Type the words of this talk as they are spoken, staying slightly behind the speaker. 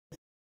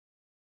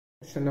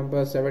Question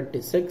number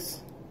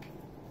 76.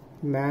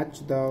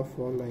 Match the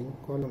following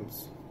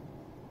columns.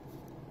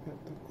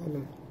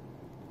 Column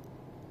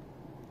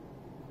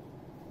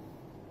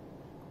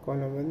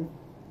 1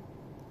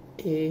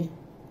 A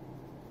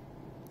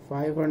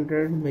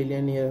 500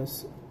 million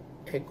years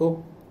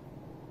ago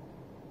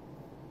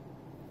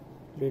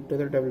lead to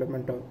the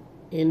development of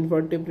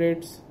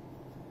invertebrates,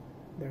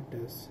 that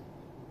is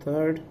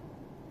third.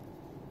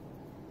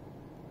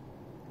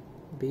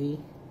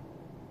 B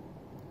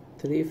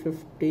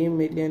 350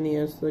 million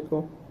years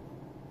ago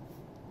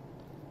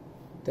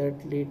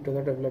that lead to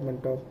the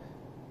development of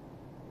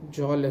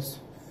jawless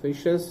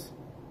fishes,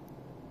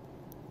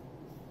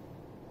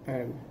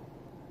 and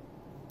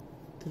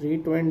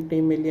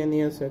 320 million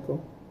years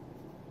ago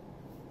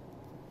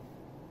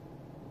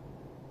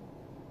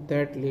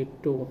that lead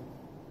to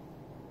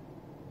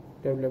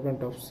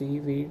development of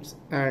seaweeds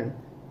and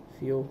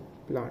few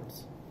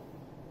plants.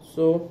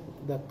 So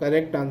the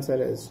correct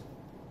answer is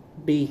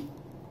D.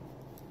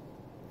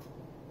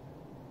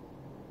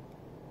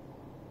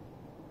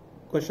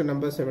 Question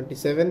number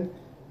 77.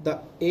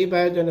 The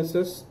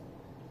abiogenesis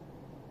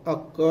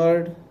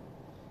occurred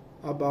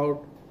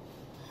about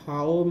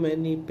how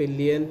many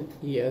billion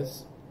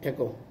years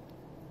ago?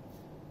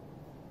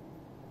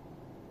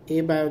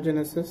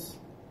 Abiogenesis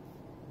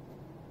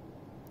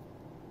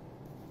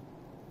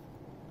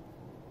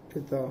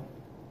is the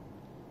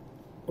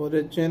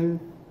origin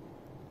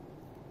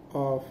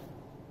of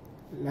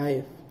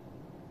life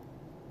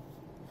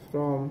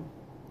from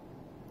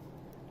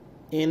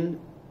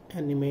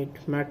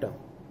inanimate matter.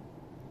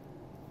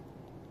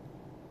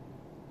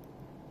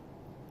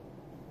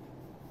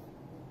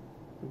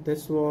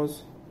 This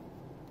was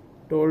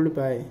told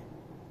by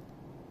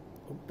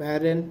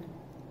Oparin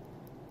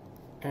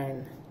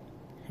and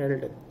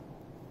Heldon,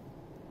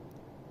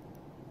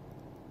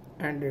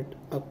 and it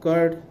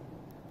occurred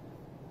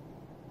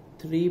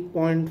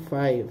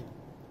 3.5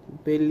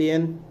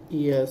 billion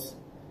years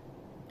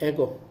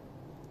ago.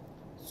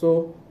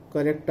 So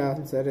correct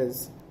answer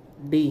is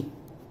D.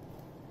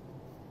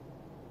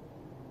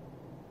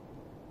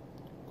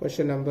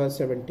 Question number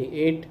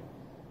 78.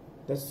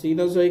 The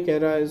Cenozoic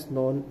era is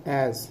known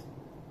as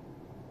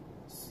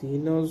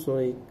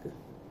Cenozoic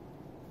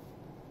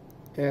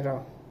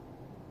era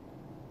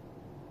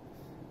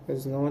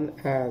is known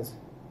as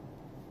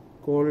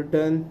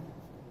Golden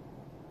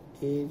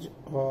Age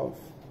of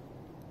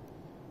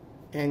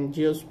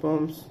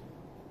Angiosperms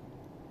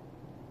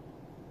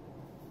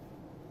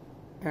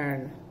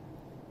and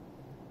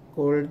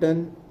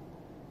Golden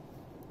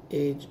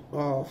Age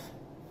of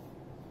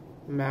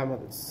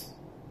Mammals.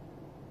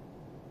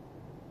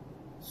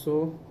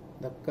 So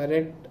the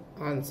correct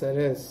answer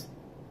is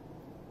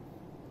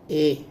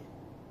A,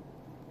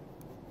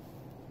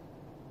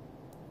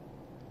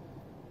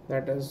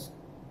 that is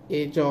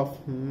age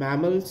of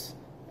mammals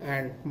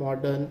and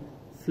modern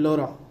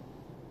flora.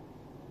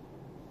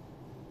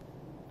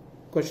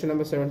 Question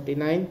number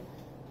 79.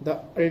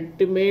 The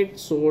ultimate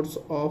source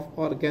of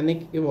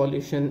organic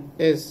evolution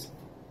is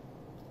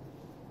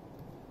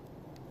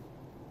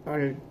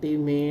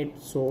ultimate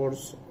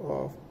source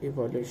of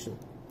evolution.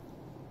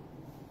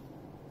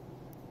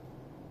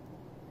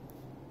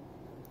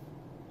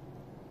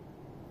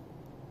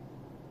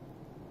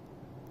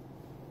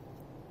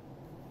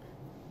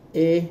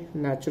 A,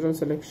 natural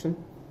selection,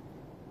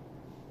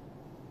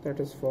 that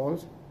is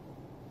false.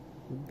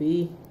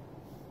 B,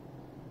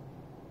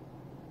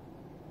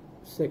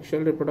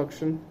 sexual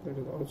reproduction, that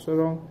is also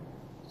wrong.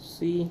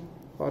 C,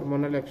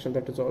 hormonal action,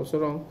 that is also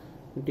wrong.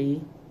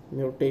 D,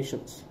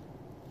 mutations,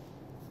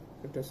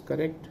 that is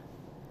correct.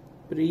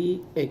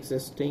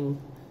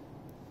 Pre-existing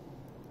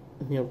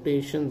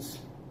mutations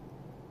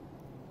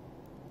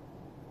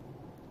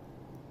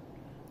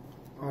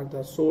are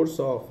the source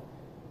of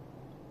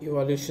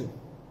evolution.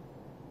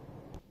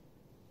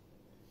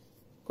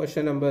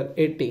 Question number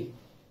 80.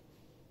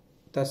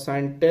 The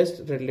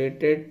scientist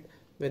related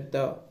with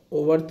the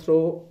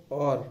overthrow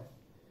or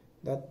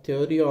the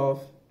theory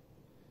of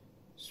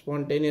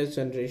spontaneous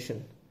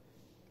generation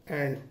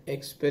and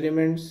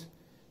experiments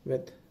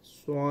with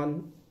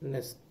swan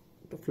neck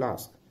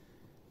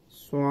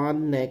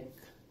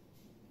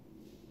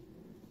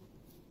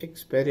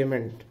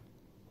experiment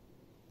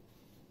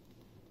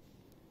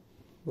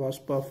was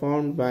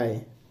performed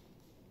by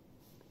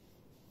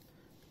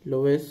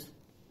Louis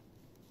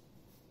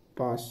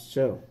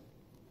Pasteur.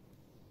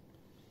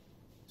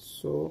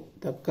 So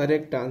the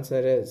correct answer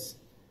is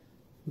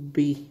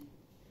B,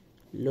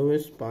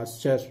 Louis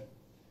Pasteur.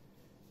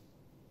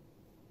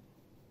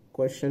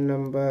 Question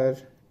number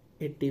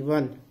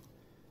 81.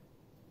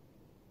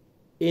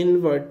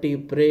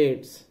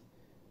 Invertebrates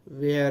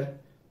were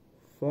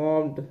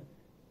formed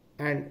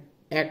and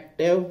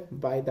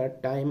active by the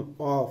time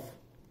of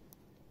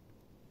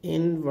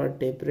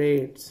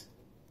invertebrates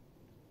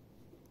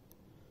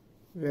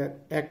were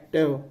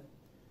active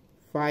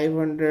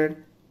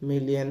 500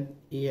 million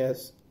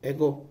years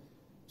ago.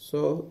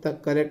 So the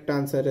correct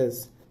answer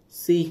is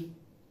C.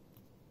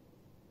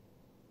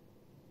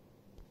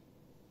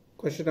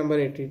 Question number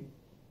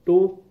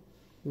 82.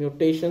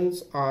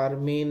 Mutations are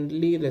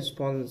mainly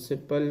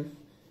responsible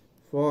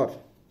for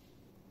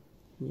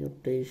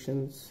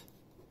mutations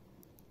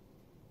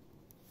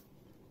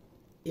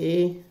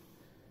A.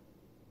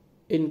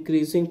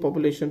 Increasing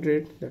population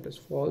rate, that is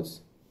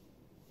false.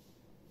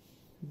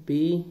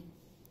 B.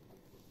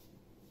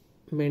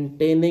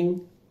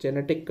 Maintaining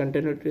genetic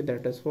continuity,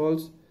 that is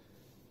false.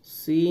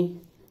 C.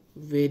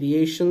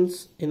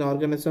 Variations in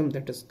organism,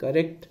 that is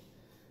correct.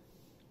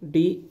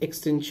 D.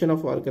 Extinction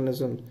of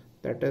organism,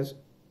 that is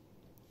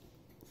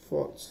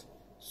false.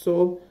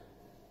 So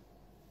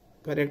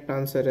correct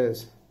answer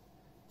is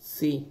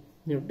C.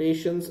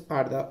 Mutations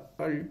are the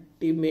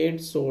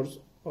ultimate source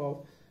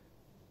of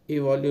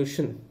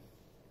evolution.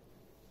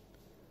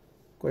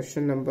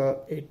 Question number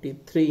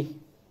 83.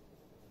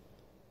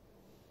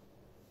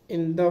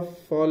 In the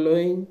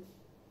following,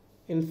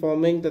 in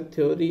forming the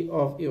theory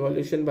of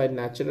evolution by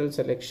natural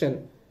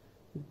selection,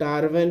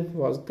 Darwin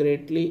was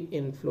greatly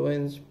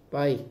influenced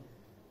by.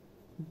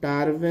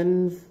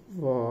 Darwin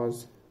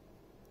was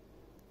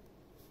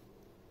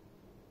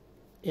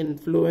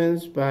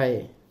influenced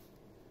by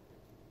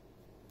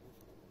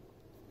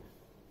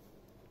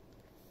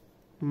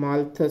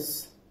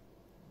Malthus'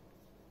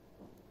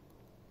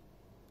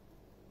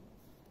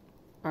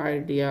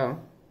 idea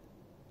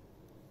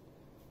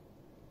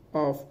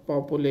of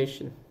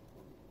population.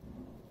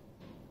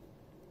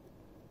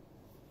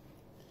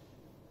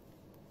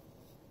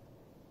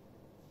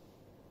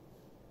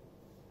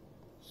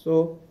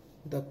 So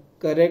the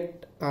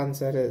correct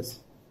answer is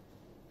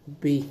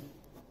B.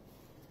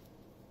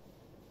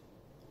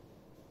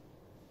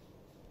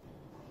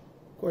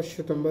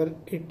 Question number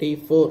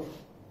 84.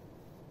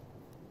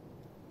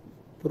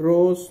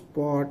 Broad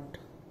spot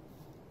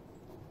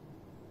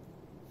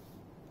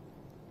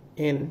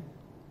in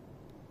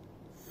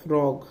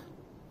frog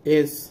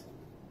is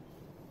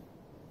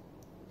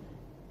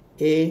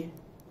A.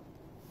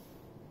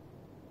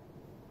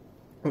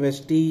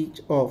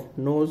 Vestige of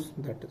nose,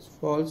 that is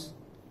false.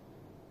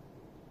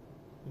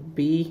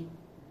 B.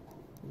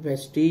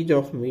 Vestige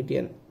of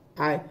median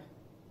eye,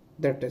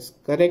 that is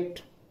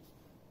correct.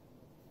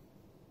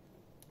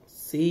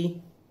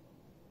 C.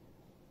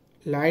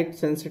 Light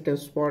sensitive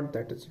spot,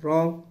 that is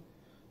wrong.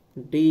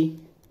 D.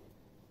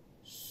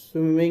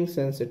 Swimming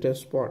sensitive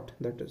spot,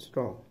 that is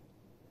wrong.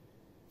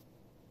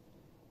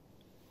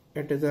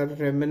 It is a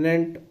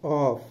remnant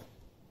of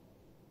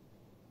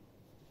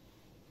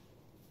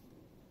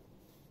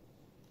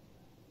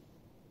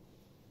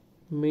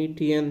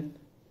median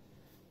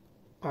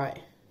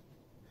eye.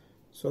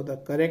 So the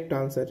correct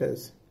answer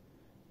is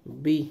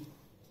B.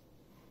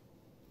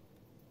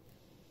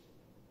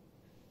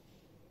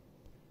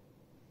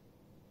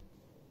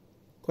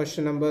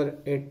 Question number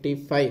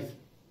 85.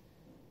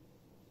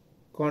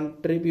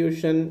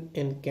 Contribution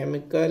in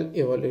chemical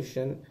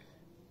evolution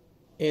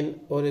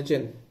in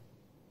origin.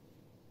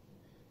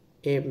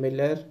 A.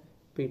 Miller,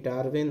 B.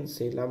 Darwin,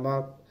 C.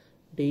 Lamarck,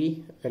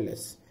 D.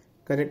 Wallace.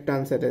 Correct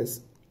answer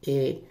is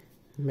A.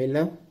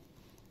 Miller.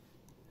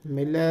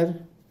 Miller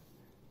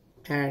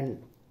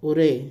and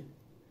Urey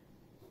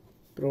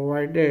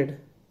provided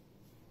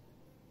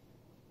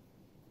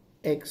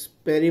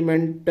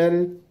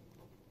experimental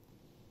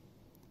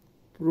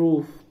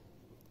proof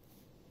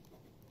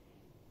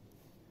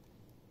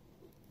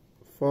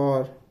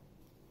for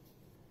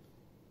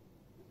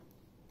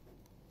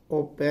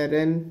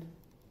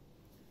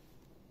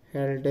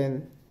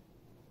O'Brien-Haldane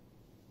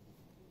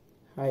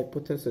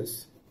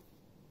hypothesis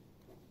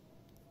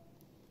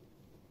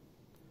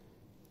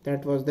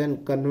that was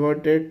then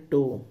converted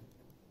to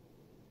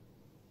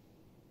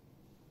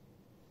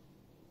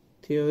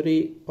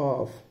theory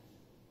of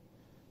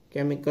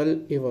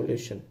chemical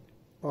evolution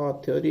or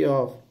theory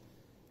of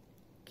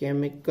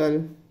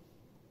chemical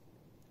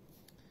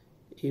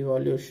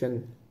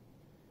evolution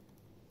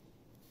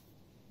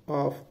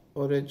of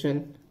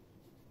origin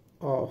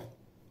of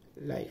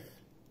life.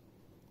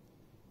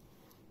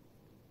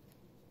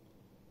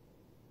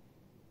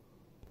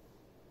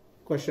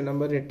 Question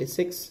number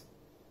 86.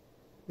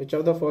 Which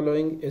of the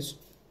following is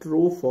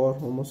true for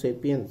Homo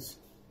sapiens?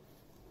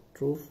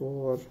 True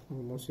for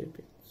Homo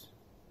sapiens.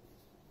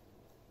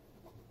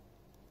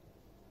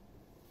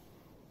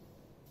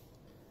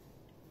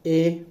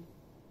 A.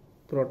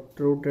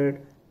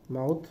 Protruded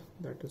mouth,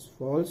 that is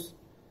false.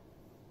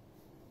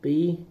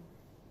 B.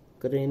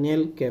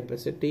 Cranial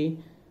capacity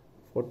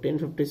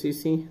 1450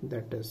 cc,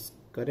 that is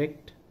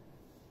correct.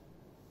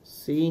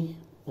 C.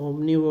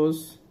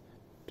 Omnivores,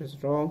 that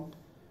is wrong.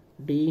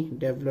 D.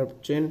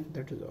 Developed chin,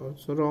 that is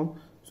also wrong.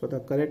 So the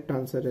correct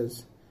answer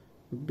is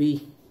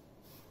B.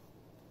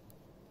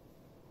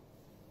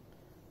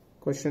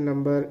 Question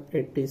number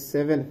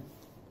 87.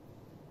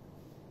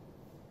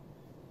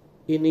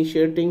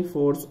 Initiating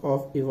force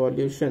of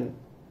evolution.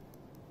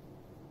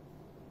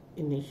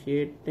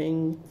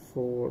 Initiating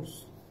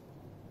force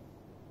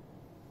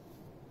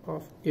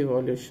of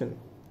evolution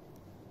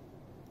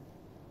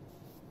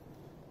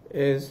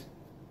is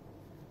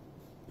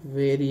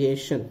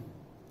variation.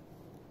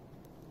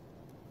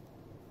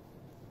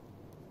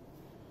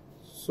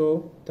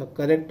 So the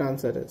correct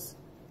answer is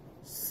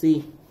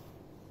C.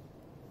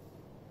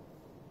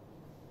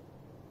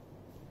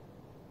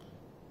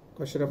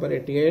 Question number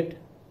 88.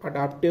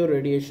 Adaptive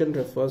radiation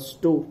refers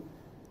to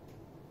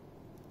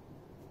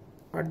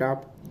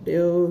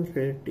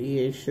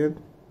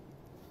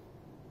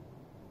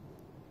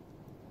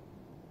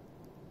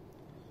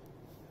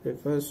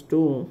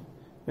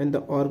when the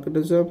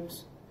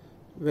organisms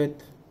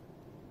with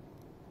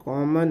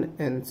common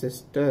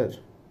ancestor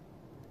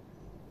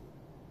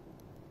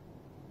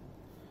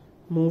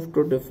move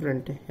to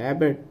different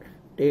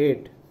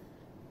habitat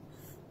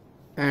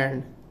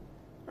and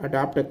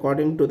adapt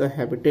according to the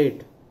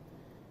habitat.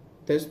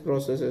 This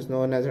process is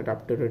known as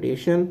adaptive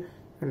radiation,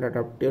 and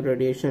adaptive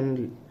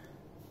radiation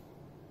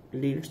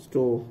leads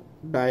to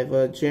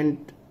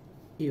divergent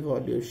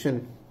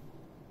evolution.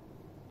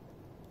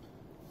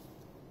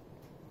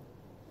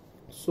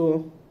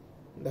 So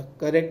the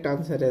correct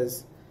answer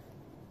is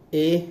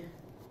A.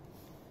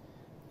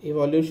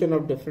 Evolution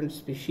of different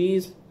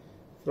species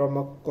from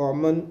a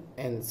common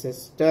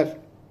ancestor.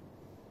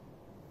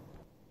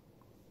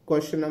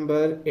 Question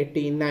number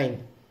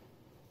 89.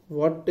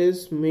 What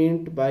is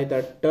meant by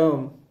the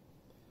term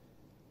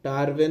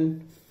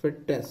Darwin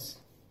fitness?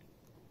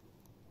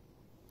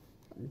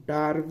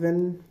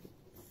 Darwin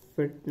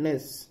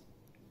fitness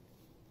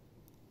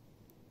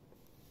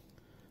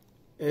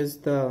is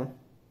the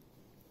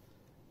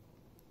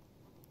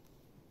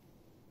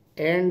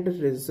end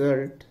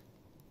result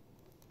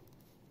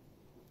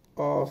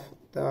of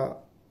the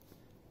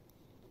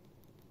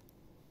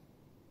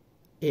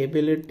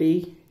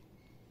ability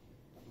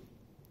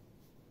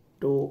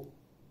to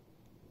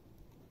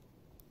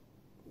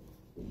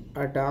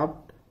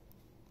adapt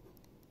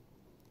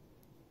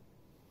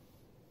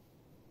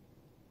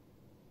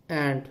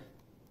and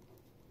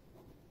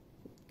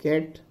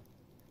get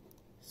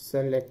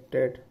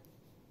selected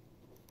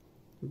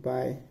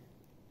by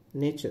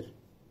nature.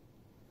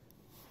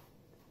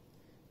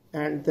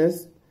 And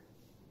this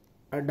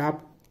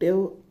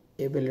adaptive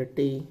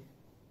ability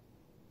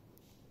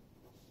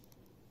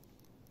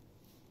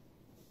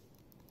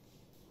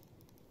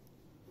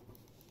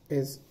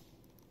is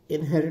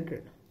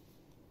inherited.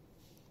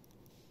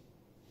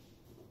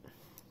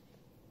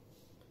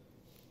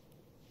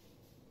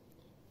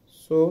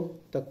 So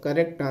the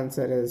correct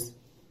answer is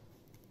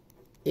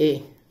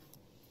A.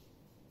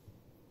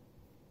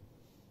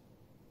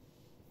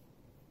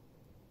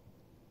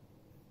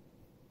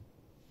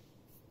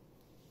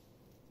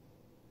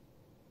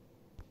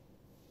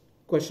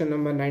 Question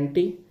number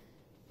 90.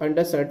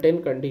 Under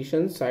certain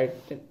conditions,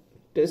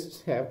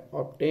 scientists have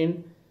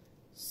obtained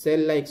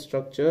cell-like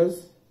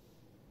structures.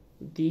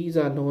 These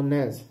are known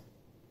as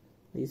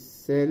the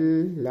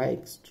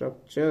cell-like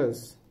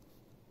structures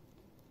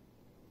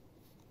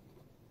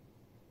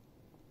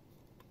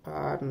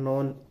are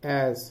known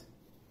as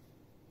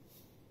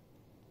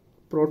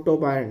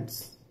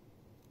protobionts,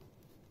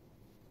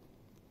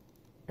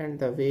 and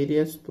the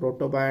various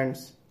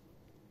protobionts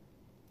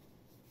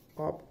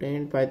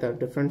obtained by the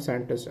different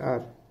scientists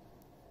are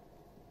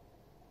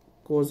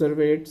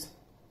conservates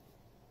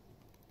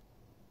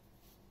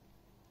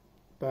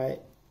by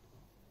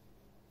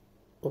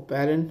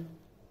Oparin,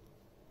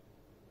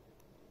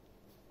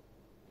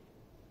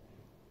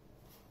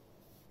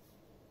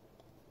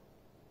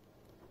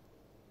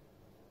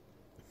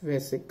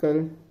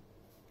 vesicle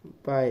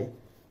by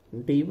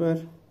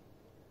Deaver,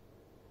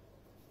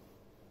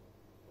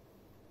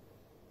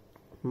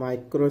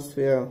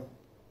 microsphere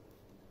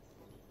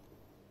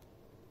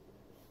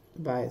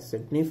by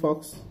Sidney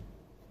Fox.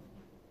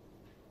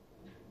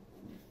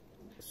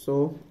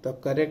 So the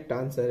correct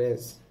answer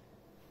is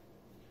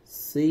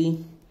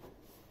C.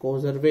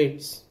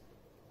 Conservates.